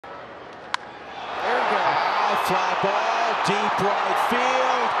fly ball, deep right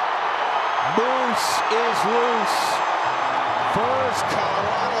field. Moose is loose. First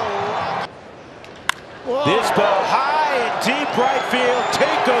Colorado Rock. This ball high and deep right field.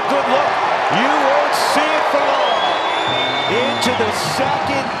 Take a good look. You won't see it for long. Into the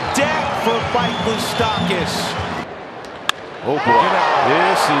second deck for Mike Moustakas. Oh boy,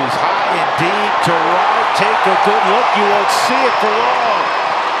 this is high and deep to right. Take a good look. You won't see it for long.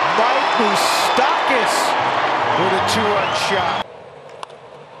 Mike Moustakas with a 2-run shot.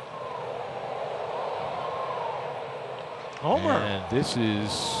 Homer. And this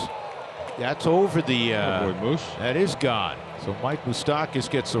is, that's over the, oh boy, Moose. That is gone. So Mike Moustakas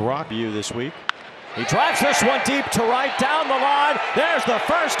gets the rock. You this week. He drives this one deep to right down the line. There's the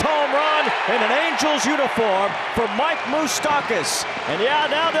first home run in an Angels uniform for Mike Moustakas. And yeah,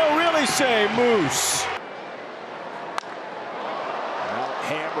 now they'll really say Moose. Well,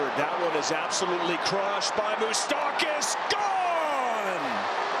 hammered. That one is absolutely crushed by Moustakas. Gone!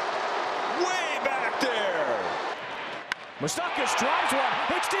 Way back there. Moustakas drives one.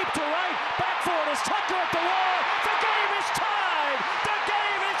 It's deep to right. Back for it is Tucker at the wall. The game is tied. The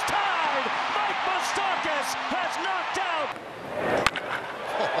game is tied. Mike Moustakas has knocked out.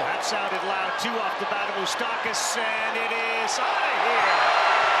 That sounded loud too off the bat of Moustakas, and it is out of here.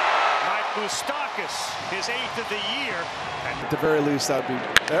 Mike Moustakas, his 8th of the year. And at the very least, that'd be.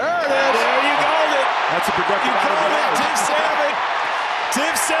 There it is. There you go. That's a productive. You called it, Tim Salmon.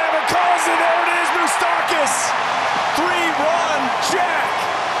 Tim Salmon calls it. There it is, Moustakas. 3-run jack.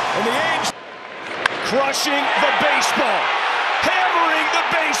 And the Angels crushing the baseball. Hammering the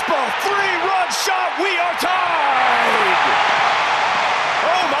baseball. 3-run shot. We are tied.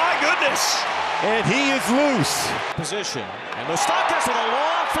 Oh, my goodness. And he is loose. Position. And Moustakas with a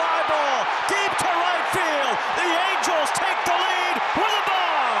long fly ball. Deep to right field. The Angels take the lead with a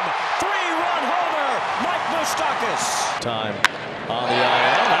bomb. 3-run homer. Mike Moustakas. Time on the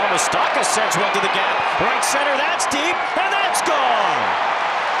IL. Now Moustakas sends one to the gap. Right center. That's deep. And that's gone.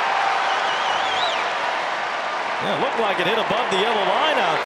 Yeah, looked like it hit above the yellow line out.